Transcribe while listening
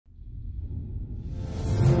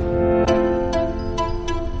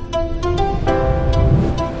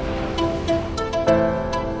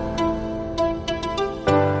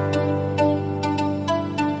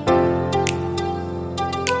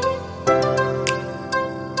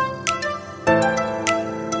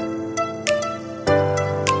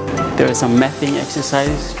There was some mapping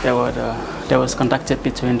exercise that was conducted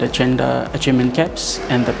between the gender achievement gaps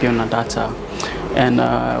and the PILNA data.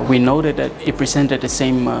 And we noted that it presented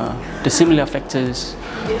the similar factors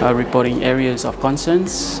reporting areas of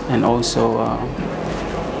concerns and also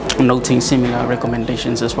noting similar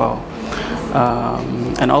recommendations as well.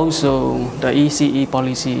 And also the ECE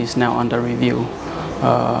policy is now under review.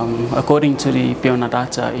 According to the PILNA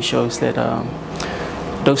data, it shows that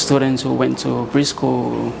those students who went to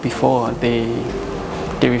preschool before, they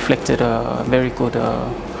reflected a very good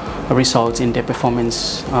results in their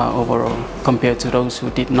performance overall compared to those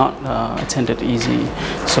who did not attend ECE.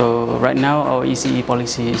 So right now our ECE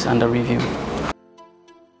policy is under review.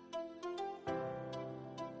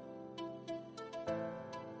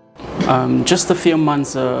 Just a few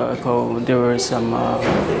months ago,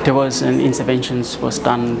 there was an intervention was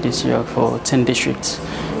done this year for 10 districts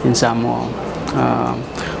in Samoa.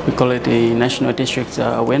 We call it the National District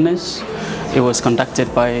Awareness. It was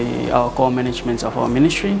conducted by our core management of our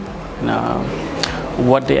ministry.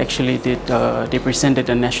 What they actually did, they presented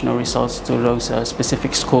the national results to those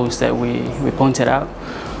specific schools that we pointed out.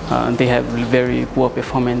 They have very poor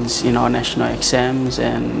performance in our national exams,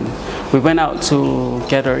 and we went out to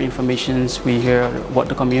gather information. We hear what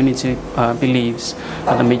the community believes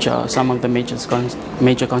are some of the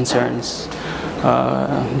major concerns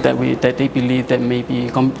that they believe that may be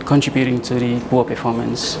contributing to the poor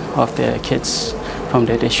performance of their kids from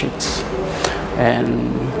their districts.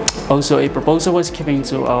 And also a proposal was given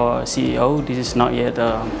to our CEO. This is not yet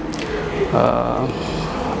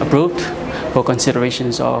approved for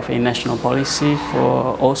considerations of a national policy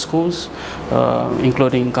for all schools,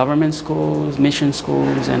 including government schools, mission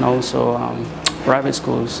schools, and also private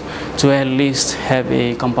schools, to at least have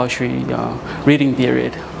a compulsory reading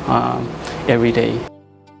period every day.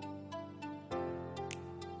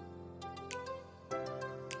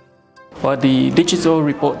 For the digital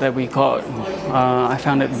report that we got, I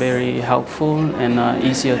found it very helpful and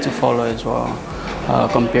easier to follow as well,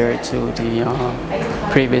 compared to the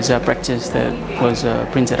previous practice that was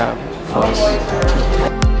printed out for us.